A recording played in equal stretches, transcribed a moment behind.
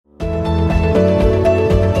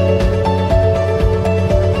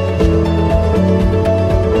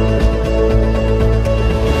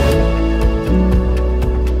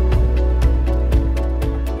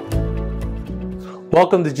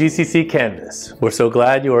Welcome to GCC Canvas. We're so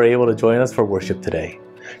glad you are able to join us for worship today.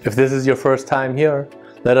 If this is your first time here,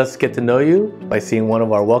 let us get to know you by seeing one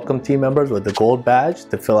of our welcome team members with the gold badge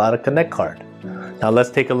to fill out a Connect card. Now let's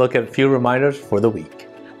take a look at a few reminders for the week.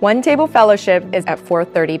 One Table Fellowship is at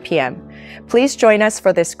 4:30 p.m. Please join us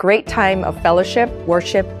for this great time of fellowship,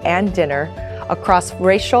 worship, and dinner across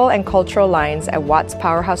racial and cultural lines at Watts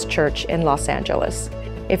Powerhouse Church in Los Angeles.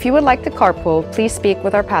 If you would like to carpool, please speak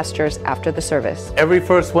with our pastors after the service. Every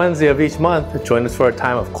first Wednesday of each month, join us for a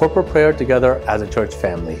time of corporate prayer together as a church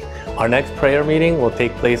family. Our next prayer meeting will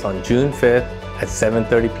take place on June 5th at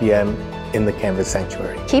 7:30 p.m. in the Canvas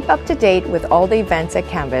Sanctuary. Keep up to date with all the events at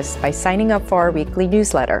Canvas by signing up for our weekly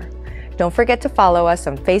newsletter. Don't forget to follow us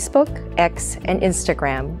on Facebook, X, and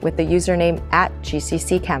Instagram with the username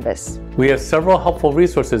 @GCCCanvas. We have several helpful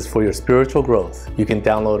resources for your spiritual growth. You can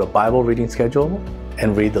download a Bible reading schedule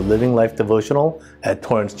and read the Living Life devotional at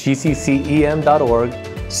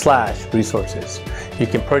torrancegccem.org/resources. You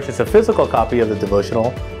can purchase a physical copy of the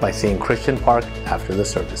devotional by seeing Christian Park after the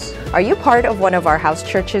service. Are you part of one of our house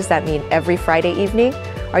churches that meet every Friday evening?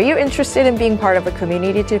 Are you interested in being part of a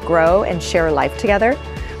community to grow and share life together?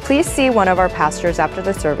 Please see one of our pastors after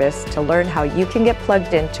the service to learn how you can get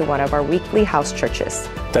plugged into one of our weekly house churches.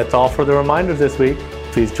 That's all for the reminders this week.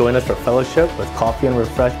 Please join us for fellowship with coffee and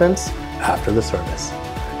refreshments after the service.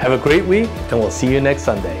 Have a great week, and we'll see you next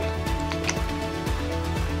Sunday.